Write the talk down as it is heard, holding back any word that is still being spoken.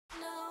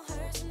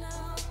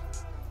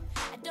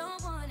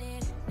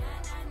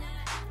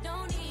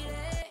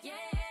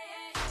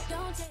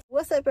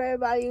What's up,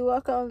 everybody?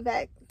 Welcome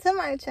back to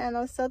my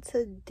channel. So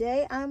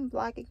today I'm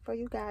vlogging for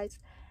you guys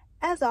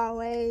as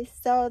always.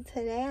 So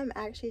today I'm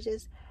actually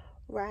just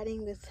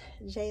riding with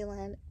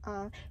Jalyn.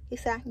 He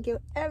said I can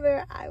get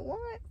whatever I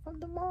want from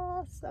the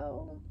mall,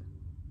 so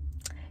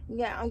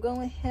yeah, I'm going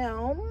with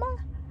him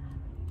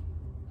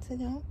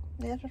to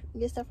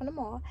get stuff from the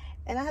mall.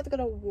 And I have to go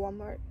to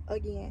Walmart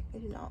again.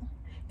 You know,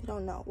 if you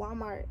don't know,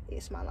 Walmart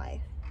is my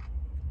life,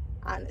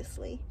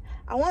 honestly.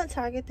 I want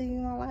Target to be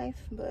my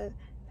life, but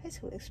it's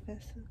too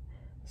expensive.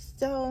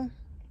 So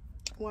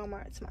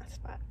Walmart's my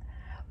spot.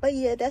 But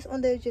yeah, that's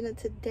on the agenda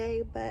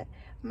today. But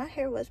my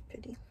hair was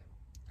pretty.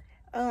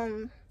 I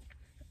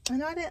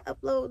know I didn't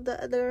upload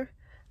the other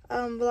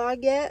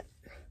vlog yet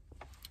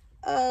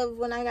of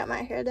when I got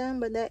my hair done,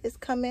 but that is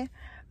coming.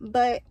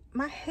 But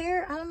my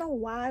hair, I don't know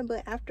why,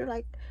 but after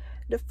like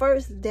the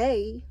first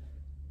day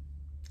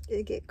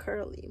it get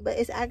curly. But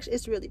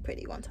it's really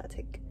pretty once I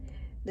take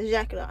the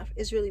jacket off.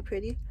 It's really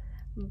pretty.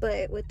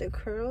 But with the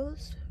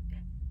curls,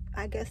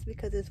 I guess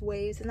because it's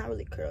waves, it's not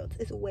really curls,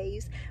 it's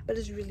waves, but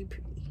it's really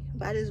pretty.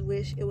 But I just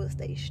wish it would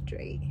stay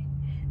straight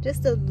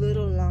just a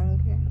little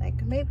longer,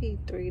 like maybe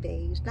 3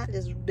 days, not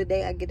just the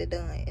day I get it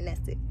done and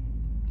that's it.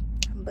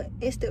 But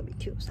it still be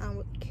cute, so I don't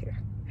really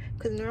care,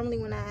 because normally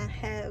when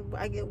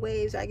I get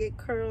waves, I get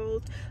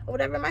curls or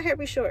whatever, my hair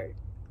be short,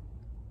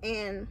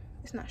 and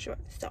it's not short,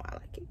 so I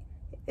like it.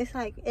 It's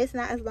like, it's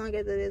not as long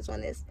as it is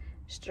when it's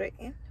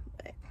straightened,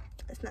 but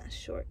it's not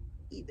short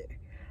either.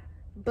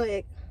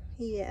 But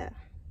yeah,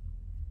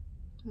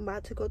 I'm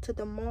about to go to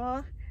the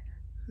mall,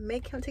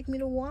 make him take me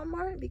to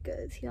Walmart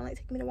because he don't like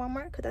taking me to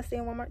Walmart because I stay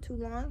in Walmart too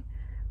long.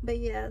 But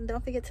yeah,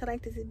 don't forget to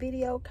like this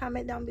video,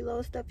 comment down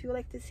below stuff you would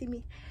like to see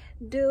me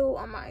do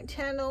on my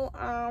channel.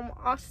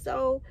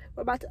 Also,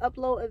 we're about to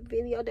upload a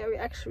video that we're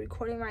actually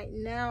recording right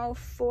now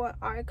for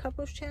our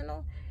couples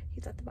channel.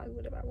 He talked about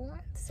whatever I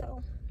want,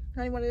 so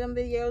only one of them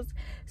videos.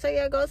 So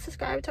yeah, go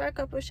subscribe to our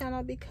couples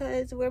channel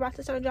because we're about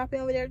to start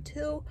dropping over there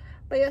too.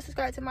 But yeah,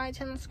 subscribe to my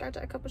channel, subscribe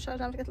to our couples channel.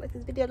 Don't forget to like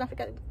this video. Don't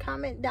forget to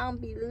comment down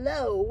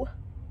below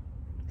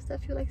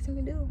stuff you like to see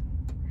me do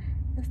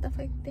and stuff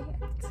like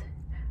that.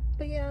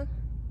 But yeah,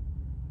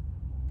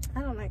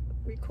 I don't like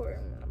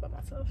recording when I'm by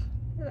myself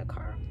in a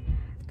car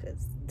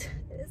because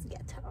it's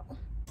ghetto.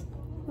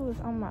 It was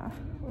on my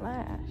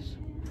lash.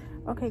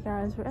 Okay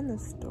guys, we're in the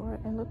store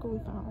and look what we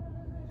found.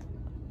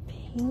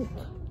 Pink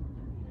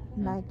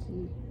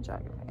Nike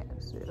jogger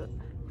pants, dude.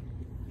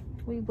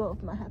 We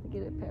both might have to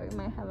get a pair. We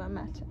might have a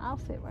matching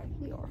outfit right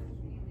here.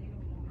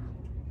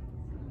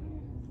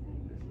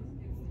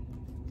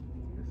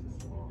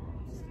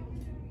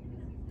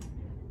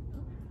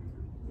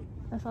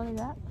 That's all you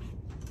got?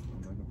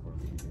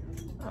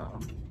 Oh.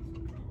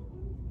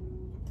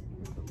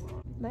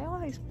 They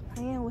always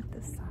playing with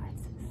the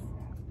sizes.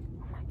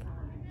 Oh my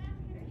god.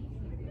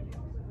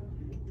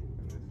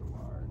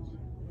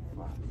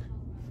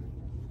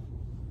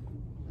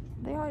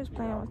 They always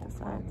playing with the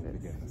sizes. They're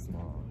getting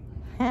small.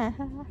 All the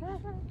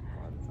time.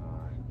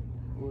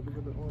 Oh, look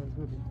at the orange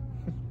hoodie.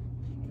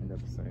 I got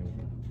the same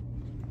one.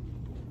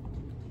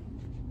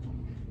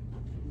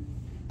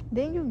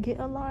 Didn't you get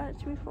a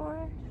large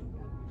before?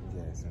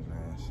 Yes, and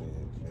that shit,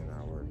 and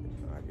I work.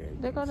 I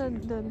gave. They got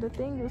the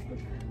thing was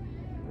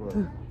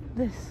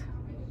this.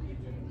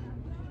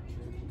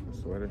 The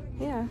sweater?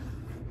 Yeah. You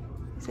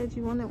said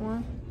you wanted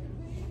one.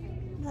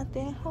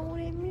 Nothing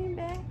holding me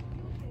back.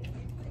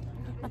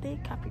 I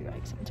think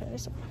copyright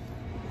sometimes.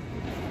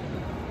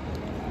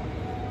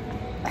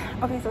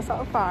 Okay, so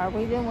far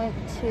we then went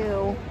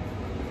to,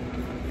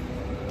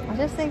 I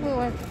just think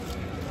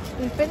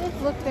we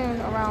finished looking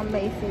around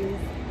Macy's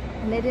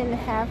and they didn't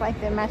have like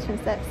the matching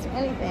sets to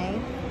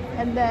anything,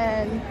 and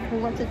then we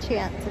went to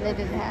Chance and they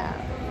didn't have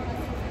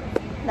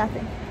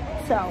nothing,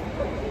 so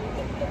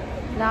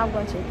now I'm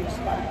going to do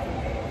stuff.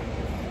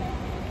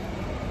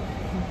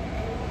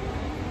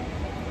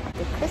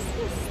 The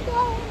Christmas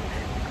stuff.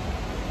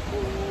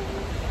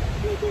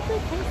 Look at the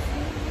Christmas.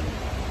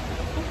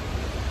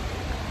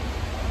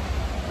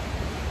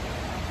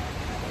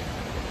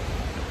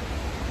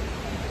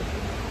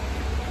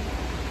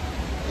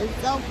 It's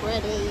so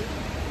pretty.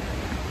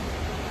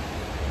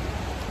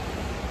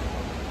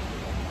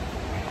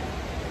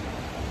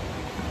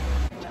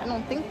 I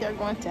don't think they're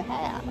going to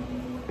have.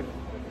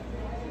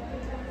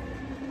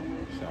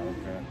 Shower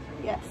cap?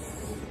 Yes.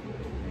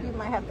 You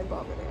might have to go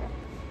over there.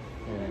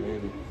 Yeah,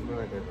 maybe. Look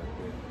like that right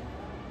there.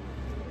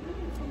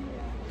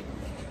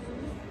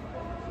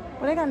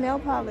 Well, they got nail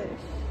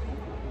polish.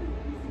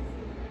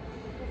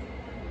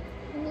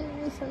 I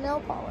need some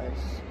nail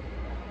polish.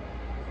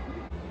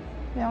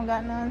 They don't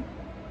got none?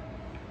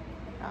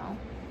 No.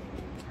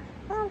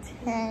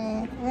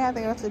 Okay. We have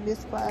to go to this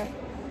spot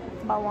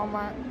by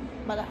Walmart,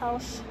 by the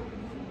house.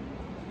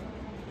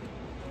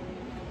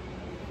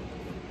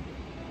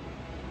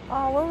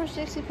 Oh, where was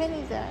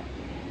JCPenney's at?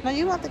 No,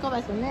 you have to go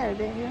back from there,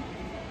 didn't you?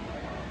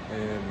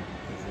 And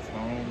is this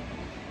home?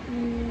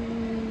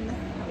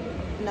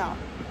 No.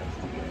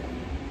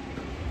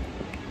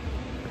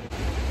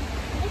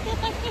 Look at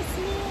the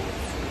Christmas.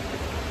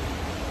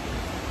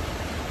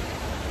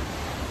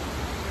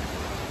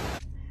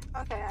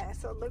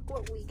 So look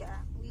what we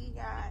got. We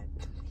got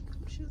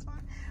shoes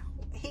on.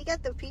 He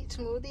got the peach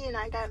smoothie, and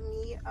I got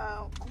me.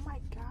 Oh my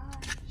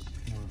gosh!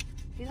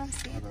 You don't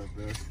see it?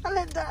 I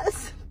like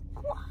this.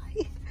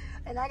 Why?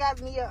 And I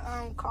got me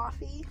a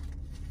coffee.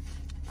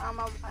 I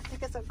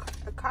think it's a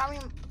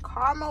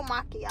caramel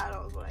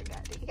macchiato is what I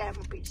got. He got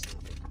him a peach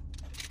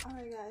smoothie. All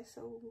right, guys.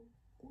 So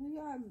we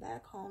are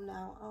back home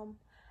now.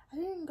 I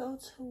didn't go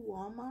to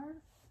Walmart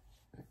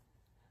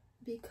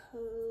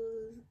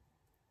because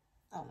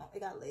I don't know. It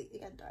got late.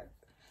 It got dark.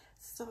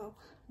 So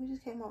we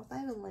just came home. It's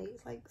not even late.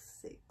 It's like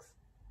 6.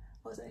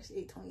 Well, it's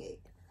actually 8:28.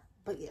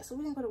 But yeah, so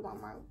we didn't go to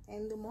Walmart,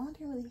 and the mall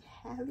didn't really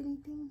have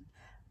anything.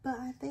 But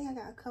I think I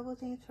got a couple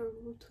things for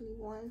Route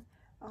 21.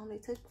 They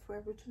took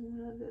forever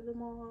to the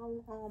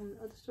mall.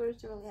 Other stores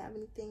didn't really have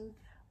anything.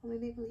 They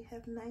didn't really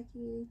have Nike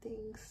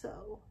anything.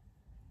 So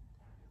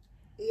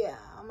yeah,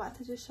 I'm about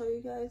to just show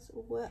you guys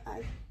what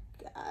I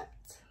got,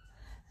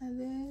 and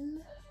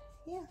then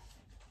yeah.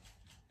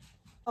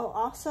 Oh,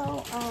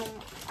 also,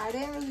 I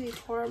didn't really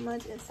record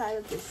much inside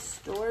of the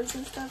stores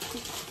and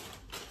stuff.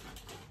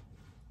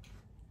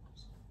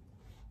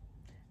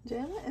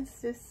 Jalyn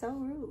is just so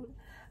rude.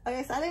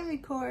 Okay, so I didn't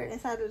record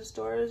inside of the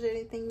stores or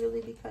anything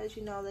really because,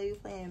 you know, they were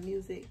playing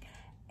music.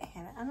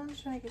 And I don't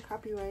try to get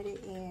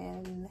copyrighted,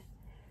 and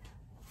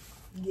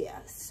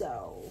yeah,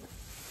 so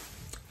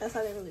that's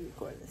why I didn't really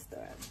record in the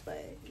store.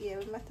 But yeah,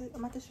 I'm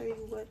about to show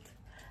you what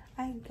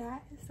I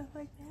got and stuff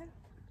like that.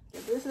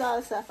 Yeah, this is all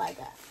the stuff I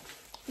got.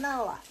 Not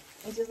a lot.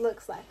 It just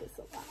looks like it's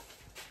a lot.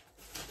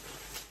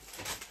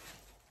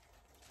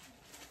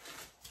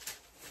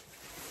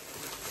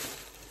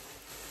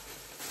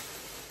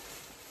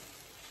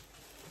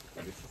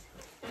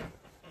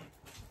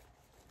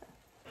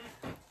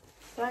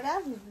 So I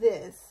got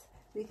this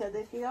because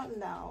if you don't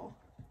know,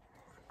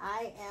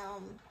 I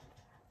am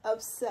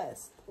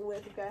obsessed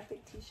with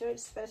graphic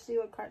t-shirts, especially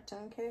with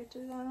cartoon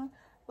characters on them.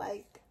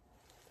 Like,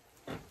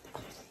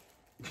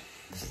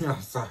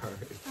 I'm sorry.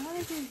 how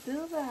did you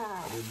do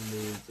that? I didn't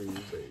mean to,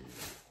 baby.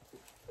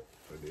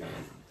 I didn't mean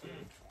to.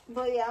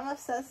 But yeah, I'm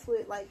obsessed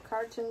with like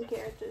cartoon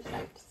characters,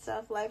 like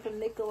stuff like from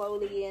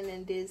Nickelodeon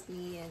and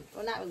Disney, and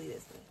well, not really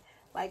Disney,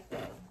 like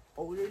the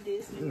older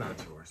Disney. You're not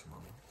yours,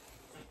 Mama.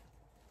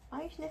 Why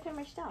are you sniffing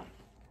my stuff?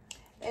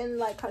 And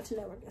like Cartoon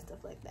Network and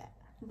stuff like that.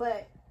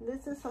 But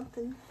this is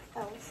something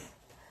else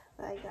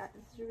that I got.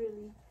 It's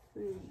really,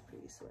 really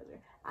pretty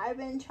sweater. I've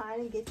been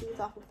trying to get these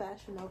off of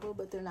Fashion Nova,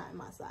 but they're not in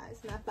my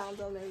size. And I found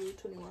them in Route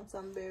 21, so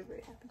I'm very,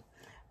 very happy.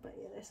 But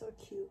yeah, they're so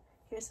cute.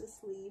 Here's the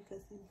sleeve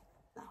because he's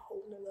not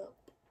holding it up.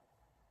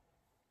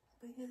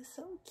 But yeah, it's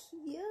so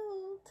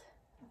cute.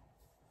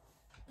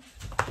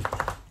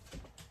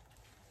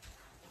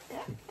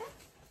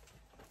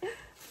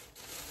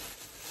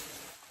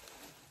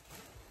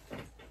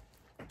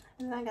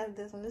 And I got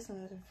this one. This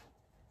one is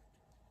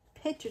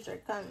pictures are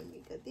coming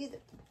because these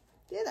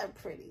are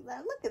pretty. Like,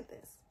 look at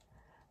this.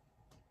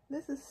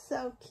 This is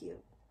so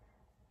cute.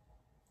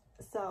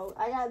 So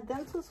I got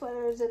them 2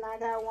 sweaters and I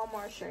got one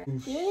more shirt. You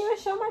didn't even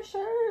show my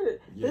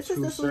shirt. This is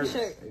the sweet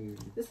shirt.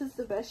 This is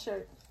the best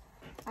shirt.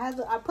 I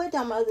put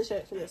down my other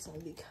shirt for this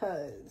one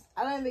because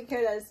I don't even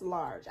care that it's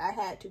large. I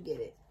had to get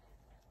it.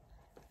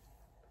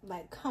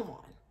 Like, come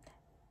on.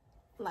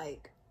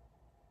 Like,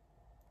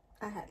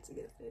 I had to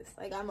get this.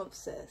 Like, I'm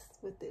obsessed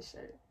with this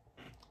shirt.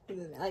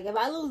 Like, if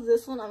I lose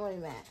this one, I'm gonna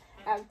be mad.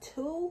 I have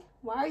 2.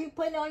 Why are you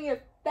putting it on your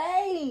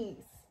face?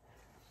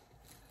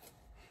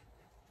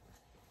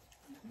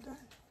 I'm done.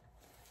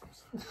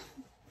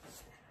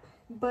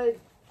 But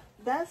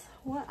that's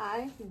what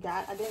I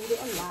got. I didn't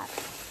get a lot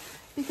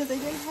because they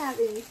didn't have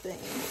anything.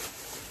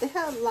 They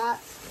had a lot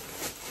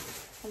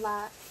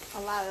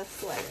of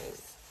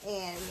sweaters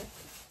and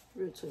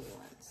Route 21.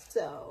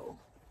 So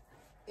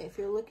if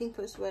you're looking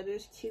for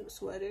sweaters, cute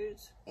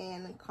sweaters,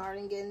 and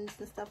cardigans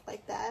and stuff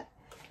like that,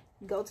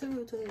 go to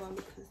Route 21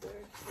 because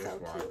they're so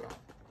cute.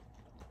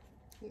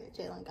 Yeah,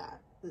 Jalyn got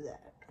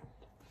that.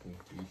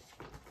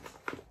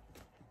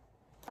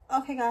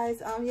 Okay,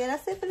 guys. Yeah,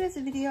 that's it for this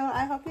video.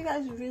 I hope you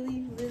guys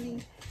really,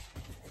 really.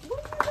 What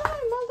are you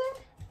doing, Mother?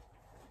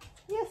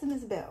 Yes,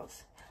 Miss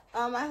Bells.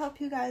 I hope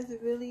you guys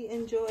really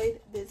enjoyed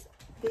this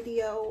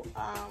video.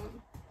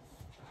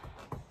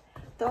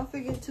 Don't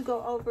forget to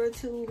go over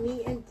to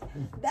me and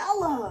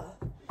Bella.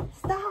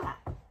 Stop.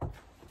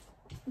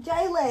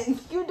 Jalyn,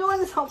 you're doing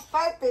this on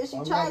purpose.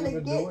 She's trying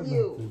to get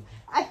you.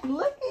 I'm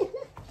looking.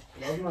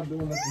 I'm not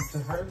doing nothing to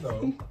her,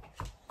 though.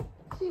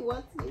 She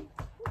wants you.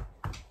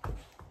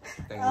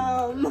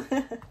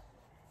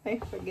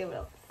 Thanks for giving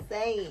up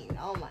saying.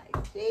 Oh my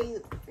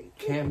Jesus.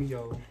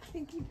 Cameo. I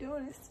think you're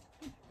doing this.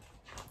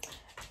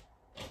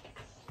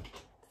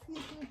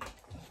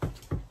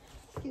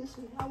 Excuse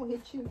me. I will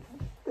hit you.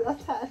 I'm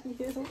tired of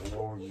you.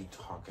 What were you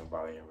talking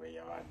about in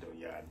y'all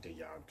do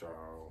y'all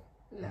draw?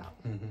 No.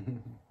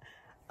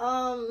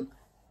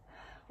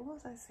 What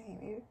was I saying?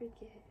 Maybe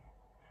forget.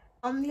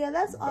 Yeah,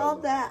 that's all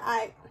that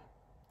I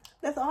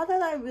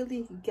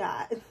really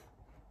got.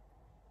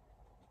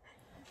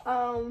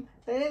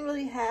 They didn't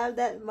really have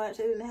that much.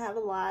 They didn't have a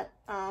lot.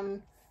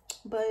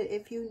 But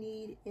if you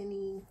need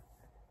any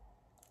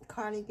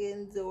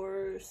cardigans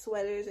or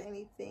sweaters or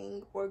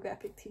anything, or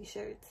graphic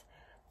t-shirts,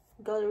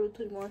 go to Route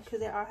 21 because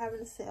they are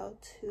having a sale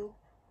too.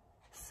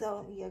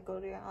 So yeah, go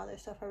there, and all their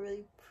stuff are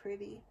really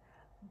pretty.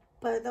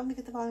 But don't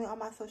forget to follow me on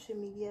my social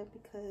media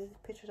because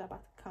pictures are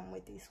about to come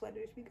with these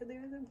sweaters because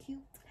they're so cute.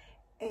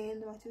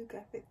 And my 2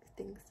 graphic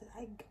things that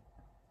I got.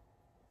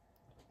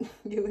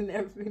 You would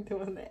never be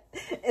doing that.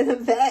 In the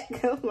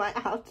back of my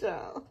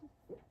outro.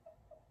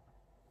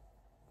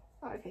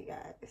 Okay,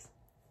 guys.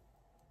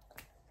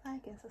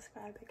 Like and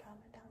subscribe and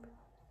comment down below.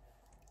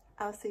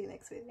 I'll see you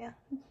next video.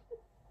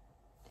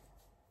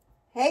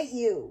 Hate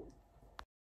you.